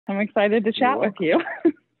I'm excited to chat with you.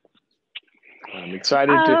 I'm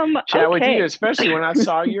excited to chat with okay. you, especially when I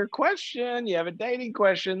saw your question. You have a dating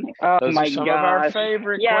question. Oh Those my are some gosh. of our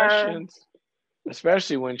favorite Yeah. questions,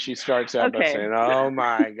 especially when she starts out by saying, "Oh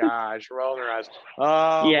my gosh," rolling her eyes.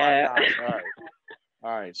 Oh my gosh.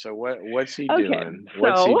 All right. So what's he doing?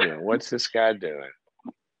 What's he doing? What's this guy doing?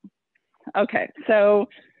 Okay. So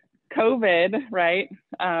COVID, right?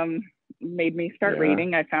 Made me start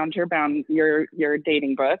reading. I found your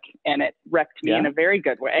dating book, and it wrecked me in a very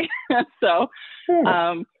good way. So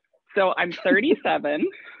I'm 37,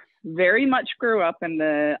 very much grew up in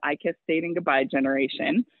the I Kiss Dating Goodbye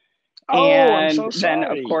generation. Oh, and I'm so sorry.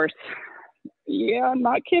 Then of course, I'm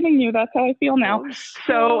not kidding you. That's how I feel now.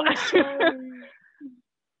 So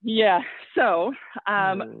yeah. So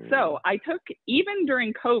I took, even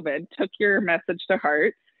during COVID, took your message to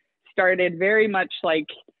heart, started very much like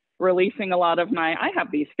releasing a lot of I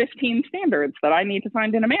have these 15 standards that I need to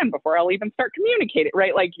find in a man before I'll even start communicating,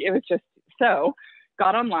 right? Like it was just,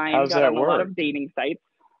 got online, got on a lot of dating sites.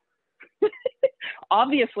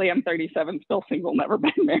 Obviously I'm 37, still single, never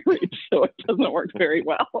been married, so it doesn't work very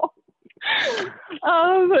well.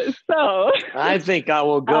 I think I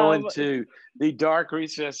will go into the dark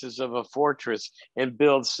recesses of a fortress and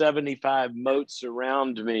build 75 moats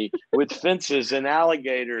around me with fences and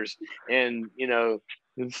alligators and,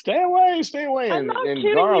 stay away, and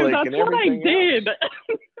garlic and everything else.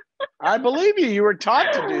 I believe you. You were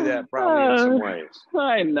taught to do that probably in some ways.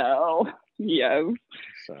 I know. Yes.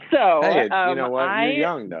 So hey, you know what? You're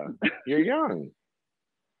young though. You're young.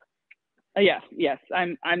 Yes.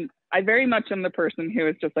 I very much am the person who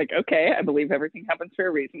is just like, okay, I believe everything happens for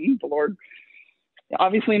a reason. The Lord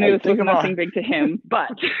obviously knew this was nothing big to him,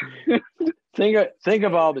 but think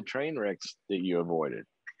of all the train wrecks that you avoided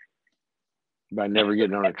by never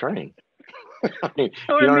getting on a train.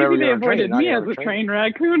 Or maybe they avoided me as a train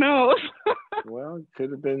wreck. Who knows? Well, it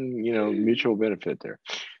could have been, mutual benefit there.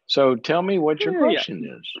 So tell me what your question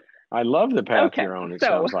is. I love the path you're on, it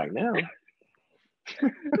sounds like now.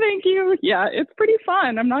 Thank you. Yeah, it's pretty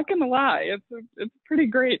fun. I'm not gonna lie. It's pretty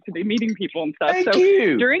great to be meeting people and stuff. Thank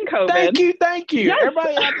you. During COVID. Thank you. Yes.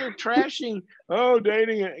 Everybody out there trashing,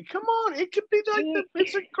 dating. Come on, it could be like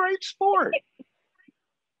it's a great sport.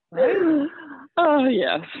 Right? Oh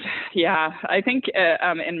yes. Yeah. I think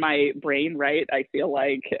in my brain, right, I feel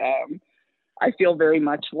like I feel very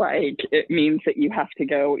much like it means that you have to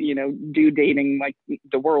go, do dating like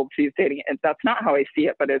the world sees dating. And that's not how I see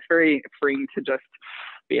it, but it's very freeing to just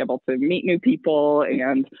be able to meet new people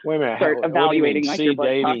and start evaluating like your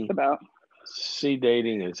book talks about. See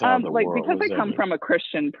dating is how the world. Because I come from a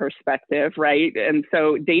Christian perspective, right? And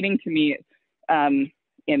so dating to me,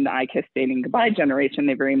 in the I Kiss Dating Goodbye generation,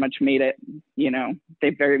 they very much made it,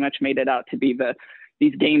 they very much made it out to be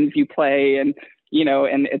these games you play and,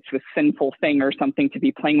 and it's a sinful thing or something to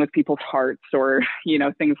be playing with people's hearts or,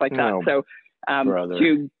 things like that. So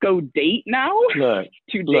to go date now,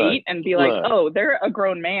 date and be like, oh, they're a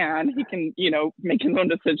grown man. He can, make his own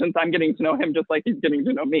decisions. I'm getting to know him just like he's getting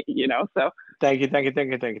to know me, so. Thank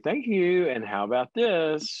you. And how about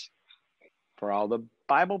this? For all the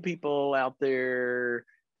Bible people out there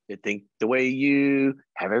that think the way you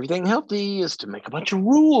have everything healthy is to make a bunch of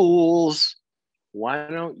rules, why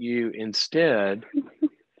don't you instead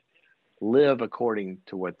live according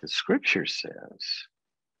to what the scripture says,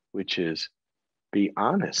 which is be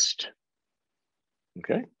honest.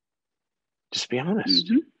 Okay? Just be honest.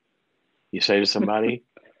 Mm-hmm. You say to somebody,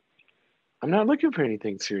 I'm not looking for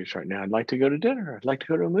anything serious right now. I'd like to go to dinner. I'd like to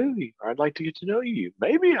go to a movie, or I'd like to get to know you.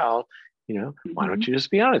 Maybe I'll, why don't you just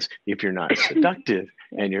be honest? If you're not seductive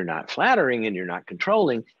and you're not flattering and you're not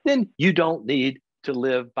controlling, then you don't need to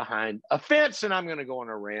live behind a fence. And I'm going to go on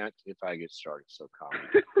a rant if I get started. So calm.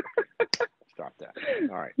 Stop that.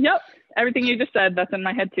 All right. Yep. Everything you just said, that's in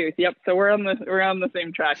my head too. Yep. So we're on the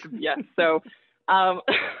same track. Yes. So,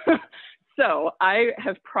 so I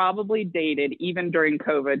have probably dated, even during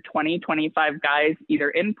COVID, 20, 25 guys, either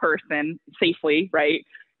in person safely, right,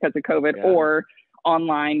 because of COVID, or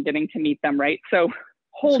online, getting to meet them, right? So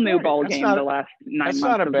whole new ball game the last 9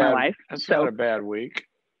 months of my life. That's not a bad week.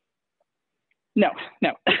 No.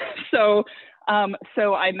 So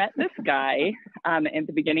I met this guy in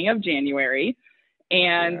the beginning of January,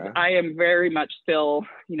 and I am very much still,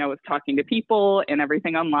 was talking to people and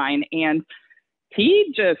everything online, and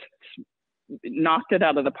he just knocked it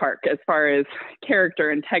out of the park as far as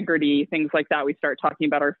character, integrity, things like that. We start talking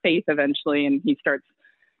about our faith eventually, and he starts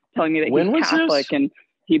telling me that he's Catholic. And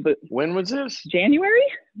when was this? January,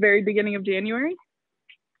 very beginning of January.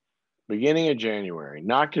 Beginning of January,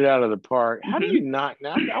 knocked it out of the park. How do you knock?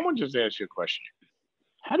 Now, I want to just ask you a question.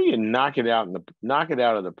 How do you knock it out of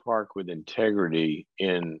the park with integrity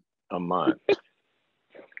in a month?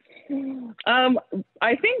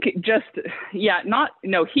 I think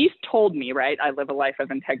he's told me, right, I live a life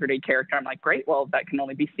of integrity, character. I'm like, great, well, that can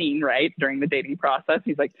only be seen, right, during the dating process.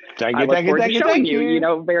 He's like, I look forward to showing you,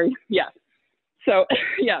 So,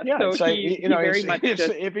 so he very much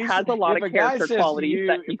just has a lot of character qualities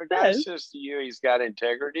that he says. If a guy says to you he's got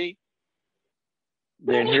integrity,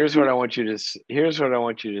 then here's what I want you to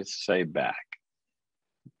say back.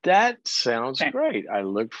 That sounds great. I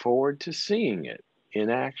look forward to seeing it in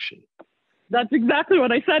action. That's exactly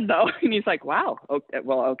what I said, though. And he's like, wow,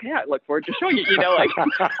 okay, I look forward to showing you.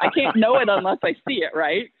 I can't know it unless I see it,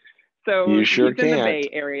 right? So you sure he's in the Bay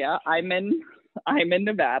Area. I'm in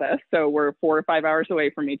Nevada, so we're 4 or 5 hours away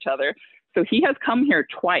from each other. So he has come here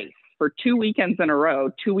twice for 2 weekends in a row,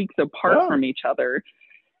 2 weeks apart from each other.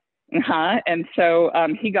 And so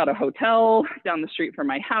he got a hotel down the street from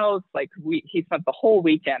my house. He spent the whole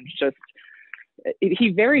weekend he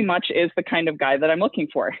very much is the kind of guy that I'm looking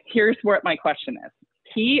for. Here's what my question is.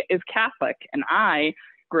 He is Catholic, and I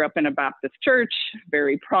grew up in a Baptist church,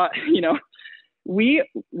 we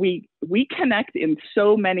connect in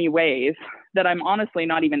so many ways that I'm honestly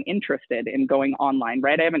not even interested in going online,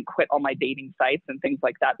 right? I haven't quit all my dating sites and things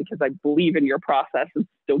like that because I believe in your process of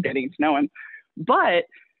still getting to know him. But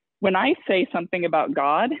when I say something about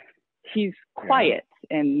God, he's quiet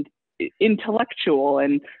and intellectual,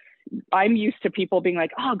 and I'm used to people being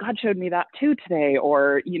like, oh, God showed me that too today.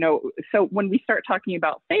 Or, so when we start talking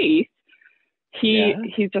about faith,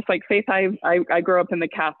 he's just like, Faith, I grew up in the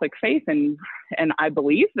Catholic faith, and I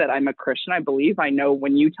believe that I'm a Christian. I know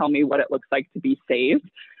when you tell me what it looks like to be saved,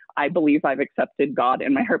 I believe I've accepted God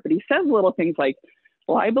in my heart. But he says little things like,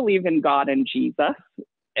 well, I believe in God and Jesus.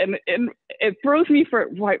 And it throws me for,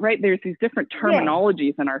 right, there's these different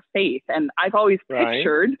terminologies in our faith. And I've always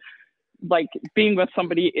pictured like being with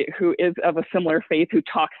somebody who is of a similar faith, who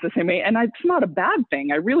talks the same way. And it's not a bad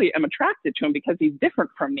thing. I really am attracted to him because he's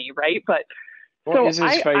different from me, right? But is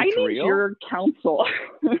his faith I need real? your counsel.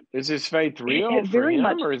 Is his faith real for him,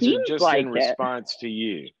 or is it just like in response to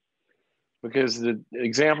you? Because the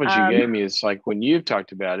examples you gave me is like when you've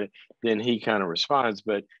talked about it, then he kind of responds.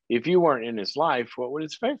 But if you weren't in his life, what would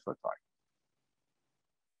his faith look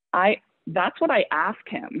like? That's what I asked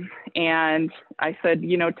him. And I said,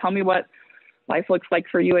 tell me what life looks like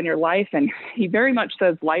for you in your life. And he very much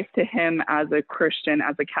says life to him as a Christian,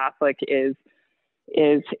 as a Catholic, is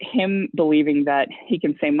him believing that he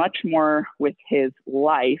can say much more with his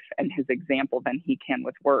life and his example than he can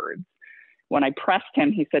with words. When I pressed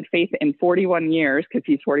him, he said, Faith, in 41 years, because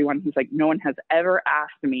he's 41, he's like, no one has ever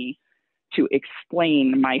asked me to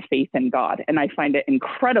explain my faith in God. And I find it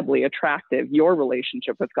incredibly attractive, your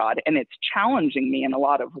relationship with God. And it's challenging me in a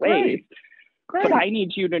lot of ways. Great. But I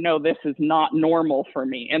need you to know this is not normal for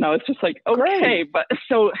me. And I was just like, okay, but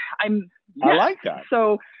so I like that.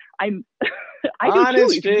 So I do too.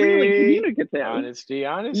 He's really communicative. Honesty.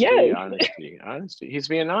 He's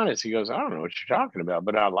being honest. He goes, I don't know what you're talking about,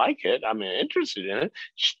 but I like it. I'm interested in it.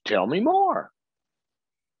 Tell me more.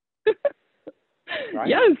 Right?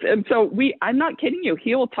 Yes. And so I'm not kidding you.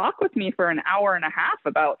 He will talk with me for an hour and a half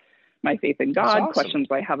about my faith in God, questions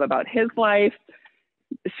I have about his life.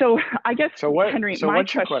 So I guess, Henry, my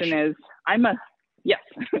question is,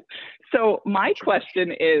 so my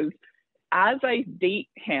question is, as I date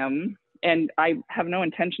him, and I have no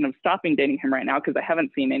intention of stopping dating him right now because I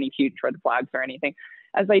haven't seen any huge red flags or anything.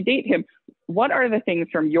 As I date him, what are the things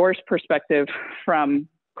from your perspective, from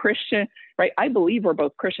Christian, right? I believe we're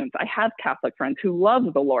both Christians. I have Catholic friends who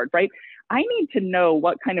love the Lord, right? I need to know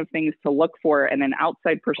what kind of things to look for in an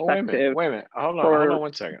outside perspective. Wait a minute. Hold on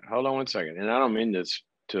one second. And I don't mean this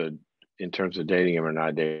in terms of dating him or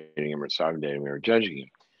not dating him or stopping dating him or judging him.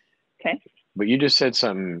 Okay. But you just said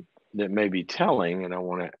something that may be telling, and I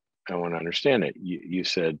want to understand it. You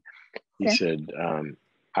said,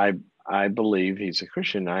 I believe he's a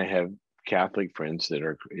Christian. I have Catholic friends that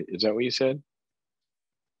are. Is that what you said?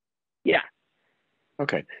 Yeah.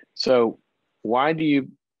 Okay. So why do you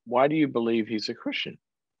believe he's a Christian?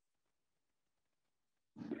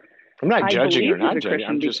 I'm not judging or not judging.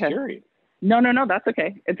 I'm just curious. No, that's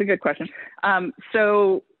okay. It's a good question.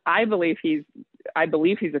 So I believe he's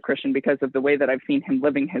a Christian because of the way that I've seen him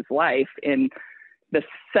living his life in the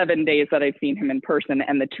 7 days that I've seen him in person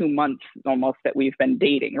and the 2 months almost that we've been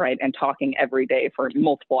dating, right? And talking every day for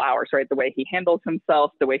multiple hours, right? The way he handles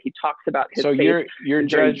himself, the way he talks about his faith. So you're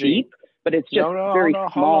judging, deep, but it's just very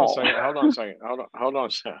small. Hold on a second. I'm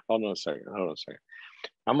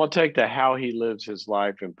going to take the how he lives his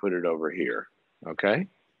life and put it over here. Okay.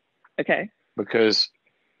 Okay. Because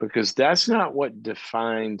because that's not what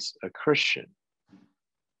defines a Christian.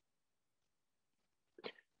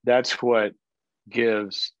 That's what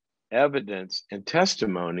gives evidence and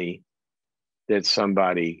testimony that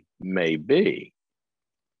somebody may be.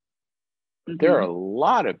 There are a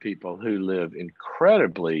lot of people who live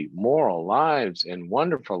incredibly moral lives and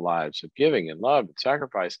wonderful lives of giving and love and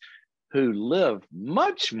sacrifice, who live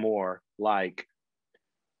much more like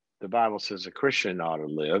the Bible says a Christian ought to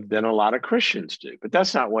live than a lot of Christians do. But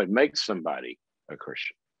that's not what makes somebody a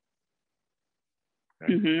Christian.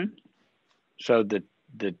 Okay? So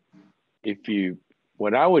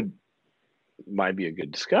what I would might be a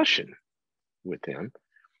good discussion with him.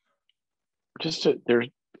 There's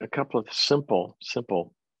a couple of simple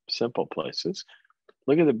places.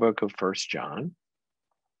 Look at the book of 1 John.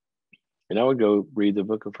 And I would go read the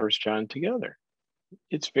book of 1 John together.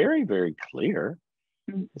 It's very, very clear.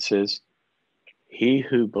 It says, he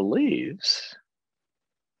who believes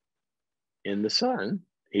in the Son,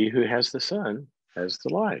 he who has the Son has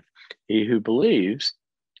the life. He who believes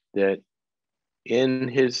that he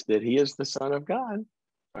is the Son of God,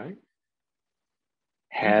 right,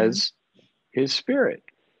 has his Spirit.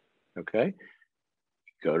 Okay.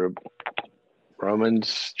 Go to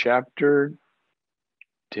Romans chapter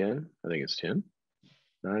 10. I think it's 10,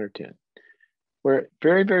 9 or 10. Where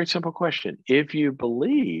very, very simple question. If you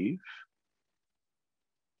believe,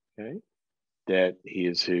 okay, that he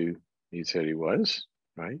is who he said he was,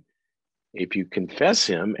 right? If you confess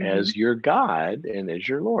him as your God and as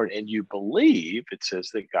your Lord, and you believe, it says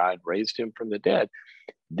that God raised him from the dead,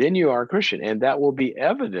 then you are a Christian. And that will be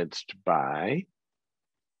evidenced by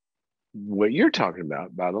what you're talking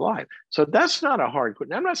about the life. So that's not a hard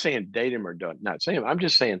question. I'm not saying date him or not say him. I'm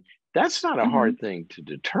just saying that's not a hard thing to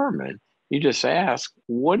determine. You just ask,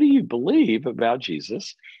 what do you believe about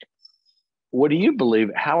Jesus? What do you believe?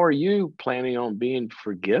 How are you planning on being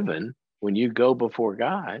forgiven when you go before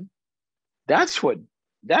God? That's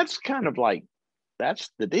kind of like, that's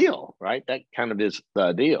the deal, right? That kind of is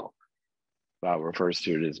the deal. The Bible refers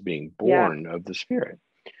to it as being born of the Spirit.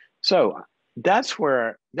 So that's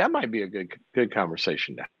where that might be a good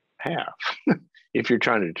conversation to have if you're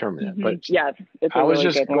trying to determine that. But I was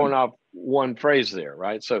really just going off one phrase there,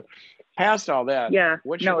 right? So past all that,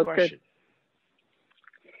 what's your question? Good.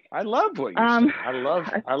 I love what you said.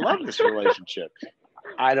 I love this relationship.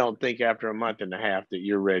 I don't think after a month and a half that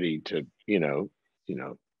you're ready to,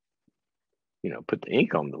 put the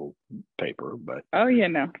ink on the paper, but. Oh, yeah,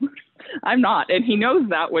 no, I'm not. And he knows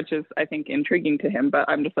that, which is, I think, intriguing to him. But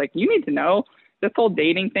I'm just like, you need to know this whole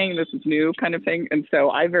dating thing, this is new kind of thing. And so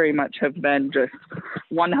I very much have been just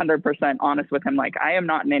 100% honest with him. Like, I am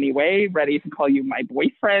not in any way ready to call you my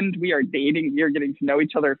boyfriend. We are dating. We are getting to know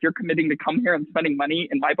each other. If you're committing to come here and spending money,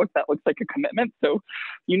 in my book, that looks like a commitment. So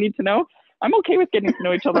you need to know. I'm okay with getting to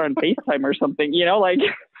know each other on FaceTime or something, like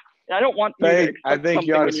I don't want I think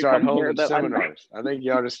you ought to start holding seminars. I think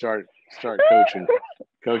you ought to start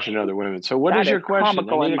coaching other women. So what is your question?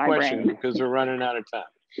 I need a question because we're running out of time.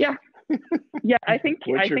 Yeah. Yeah, I think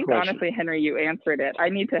honestly, Henry, you answered it. I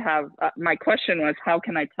need to have my question was, how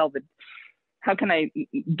can I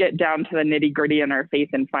get down to the nitty gritty in our faith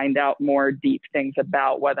and find out more deep things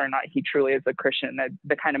about whether or not he truly is a Christian,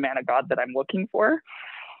 the kind of man of God that I'm looking for.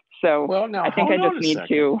 So now, I think I just need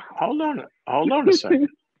to hold on a second.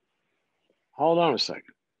 Hold on a second.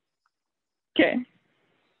 Okay.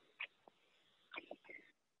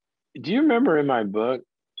 Do you remember in my book,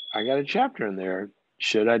 I got a chapter in there,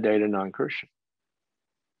 should I date a non-Christian?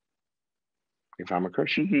 If I'm a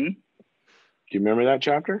Christian. Do you remember that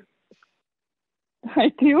chapter?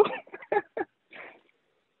 I do.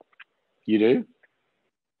 You do?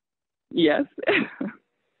 Yes.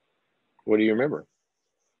 What do you remember?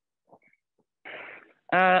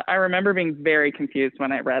 I remember being very confused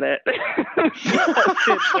when I read it.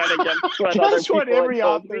 That's what every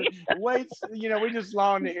author waits. We just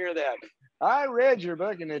long to hear that. I read your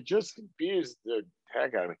book and it just confused the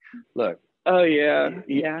heck out of me. Look. Oh yeah.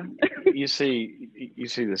 You see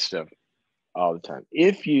this stuff all the time.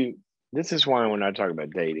 This is why when I talk about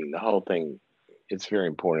dating, the whole thing, it's very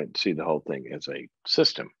important to see the whole thing as a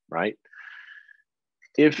system, right?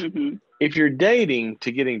 If you're dating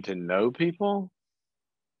to getting to know people,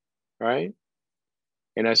 right?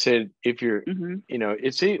 And I said, if you're,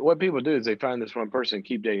 what people do is they find this one person,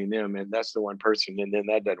 keep dating them, and that's the one person, and then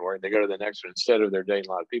that doesn't work. They go to the next one instead of they're dating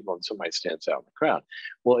a lot of people, and somebody stands out in the crowd.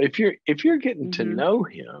 Well, if you're getting to know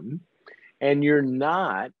him, and you're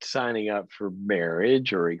not signing up for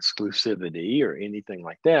marriage or exclusivity or anything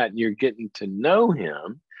like that, you're getting to know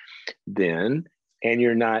him, then, and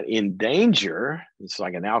you're not in danger. It's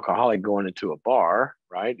like an alcoholic going into a bar,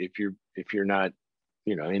 right? If you're not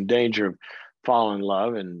in danger of falling in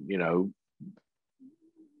love and,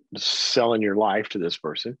 selling your life to this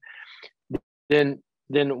person, then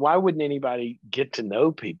why wouldn't anybody get to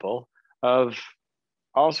know people of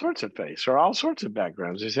all sorts of faiths or all sorts of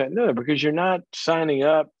backgrounds? They said, no, because you're not signing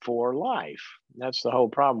up for life. That's the whole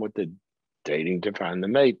problem with the dating to find the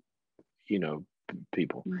mate,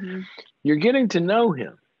 people. Mm-hmm. You're getting to know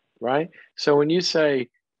him, right? So when you say,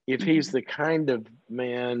 if he's Mm-hmm. the kind of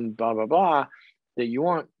man, blah, blah, blah, that you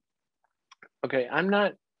want, okay, I'm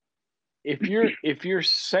not, if you're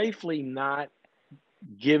safely not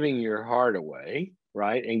giving your heart away,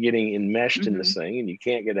 right, and getting enmeshed in this Mm-hmm. thing and you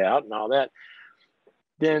can't get out and all that,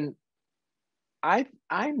 then I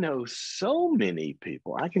know so many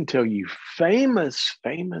people. I can tell you famous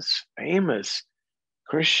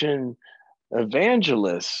Christian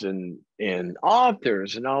evangelists and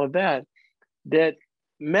authors and all of that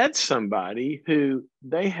met somebody who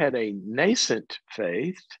they had a nascent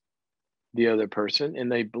faith, the other person,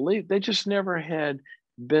 and they just never had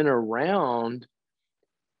been around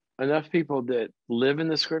enough people that live in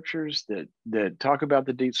the scriptures, that talk about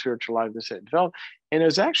the deep spiritual life that's developed. And it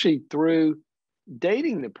was actually through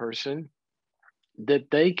dating the person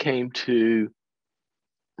that they came to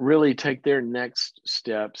really take their next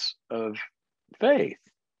steps of faith.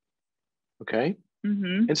 Okay.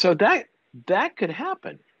 Mm-hmm. And so that could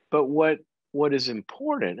happen. But what is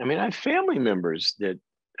important, I mean, I have family members that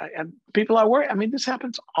people I work, I mean, this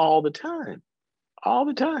happens all the time.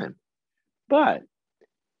 But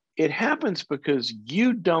it happens because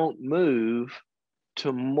you don't move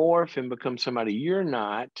to morph and become somebody you're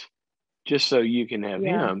not just so you can have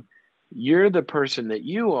Yeah. him. You're the person that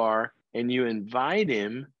you are, and you invite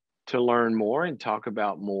him to learn more and talk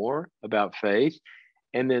about more about faith.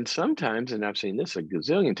 And then sometimes, and I've seen this a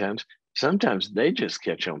gazillion times, sometimes they just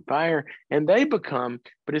catch on fire and they become,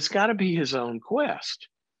 but it's got to be his own quest.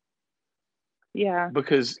 Yeah.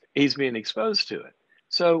 Because he's being exposed to it.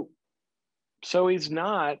 So he's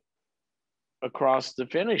not across the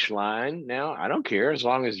finish line. Now, I don't care as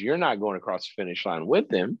long as you're not going across the finish line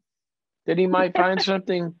with him, that he might find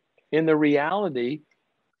something in the reality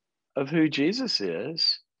of who Jesus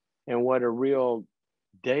is and what a real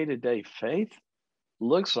day-to-day faith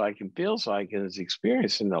looks like and feels like in his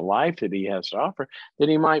experience in the life that he has to offer, that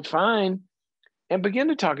he might find and begin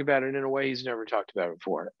to talk about it in a way he's never talked about it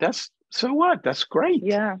before. So what? That's great.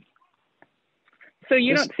 Yeah. So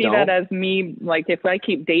you Just don't see that as me, like if I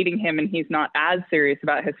keep dating him and he's not as serious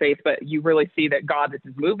about his faith, but you really see that God is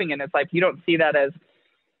moving in his life, you don't see that as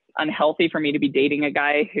unhealthy for me to be dating a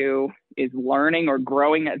guy who is learning or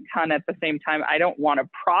growing a ton at the same time. I don't want a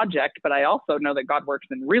project, but I also know that God works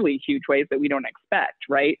in really huge ways that we don't expect,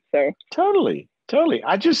 right? So totally.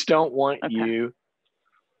 I just don't want you,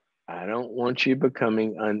 I don't want you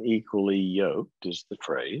becoming unequally yoked, is the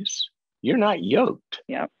phrase. You're not yoked.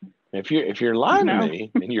 Yeah. If you're lying to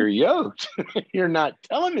me and you're yoked, you're not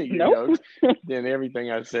telling me you're yoked, then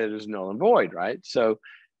everything I said is null and void, right? So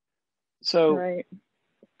right.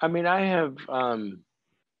 I mean, I have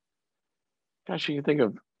gosh, you can think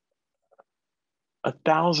of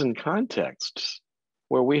 1,000 contexts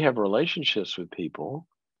where we have relationships with people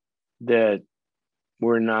that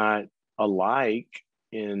we're not alike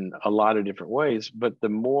in a lot of different ways, but the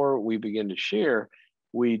more we begin to share,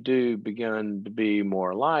 we do begin to be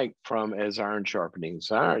more alike from as iron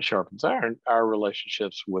sharpens iron, our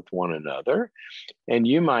relationships with one another. And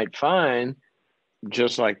you might find,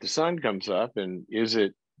 just like the sun comes up and is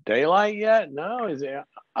it daylight yet? No, is it?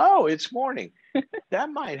 Oh, it's morning. That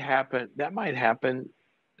might happen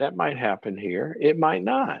here. It might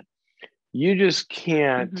not. You just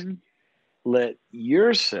can't let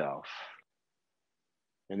yourself,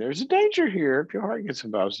 and there's a danger here if your heart gets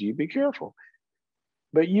involved, so you be careful.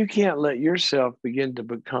 But you can't let yourself begin to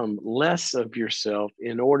become less of yourself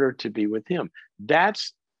in order to be with him.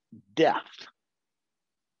 That's death.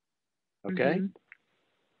 Okay? Mm-hmm.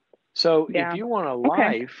 So if you want a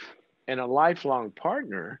life and a lifelong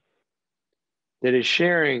partner that is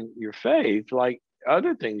sharing your faith, like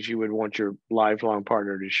other things you would want your lifelong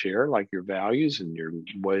partner to share, like your values and your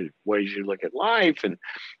ways you look at life and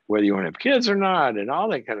whether you want to have kids or not and all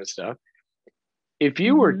that kind of stuff. If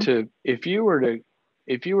you were to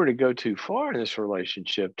go too far in this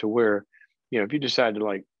relationship to where, if you decide to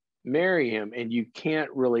like marry him and you can't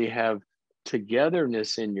really have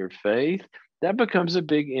togetherness in your faith, that becomes a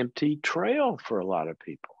big empty trail for a lot of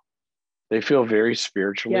people. They feel very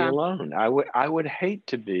spiritually alone. I would hate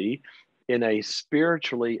to be in a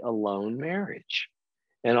spiritually alone marriage.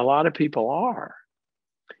 And a lot of people are.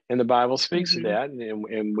 And the Bible speaks of that,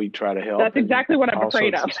 and we try to help. That's exactly what I'm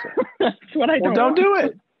afraid of. That's what I don't do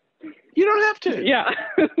it. You don't have to. Yeah.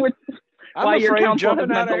 Which, I'm why your afraid of counsel has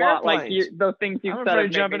jumping out meant of a lot. Like airplanes. those things you've I'm said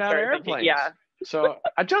afraid have of made me jumping out of start thinking, airplanes. yeah. So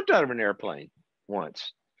I jumped out of an airplane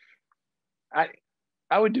once.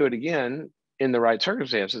 I would do it again in the right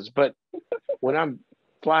circumstances, but when I'm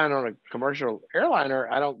flying on a commercial airliner,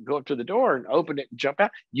 I don't go up to the door and open it and jump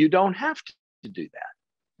out. You don't have to do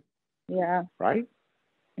that. Yeah. Right?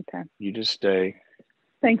 Okay. You just stay.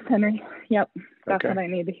 Thanks, Henry. Yep. That's Okay. what I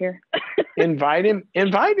need to hear. Invite him.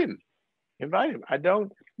 I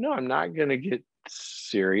don't, no, I'm not going to get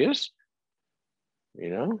serious.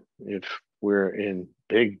 If we're in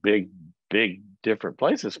big, big, big different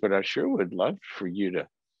places, but I sure would love for you to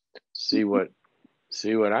see what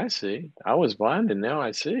I see. I was blind and now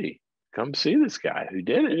I see. Come see this guy who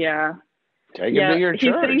did it. Yeah. Take him to your He's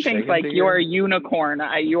saying church. things like, you're a unicorn.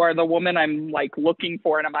 You are the woman I'm like looking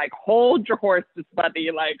for. And I'm like, hold your horses, buddy.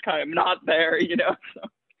 Like, I'm not there, So,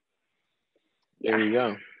 There you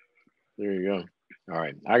go. All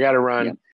right. I got to run. Yep.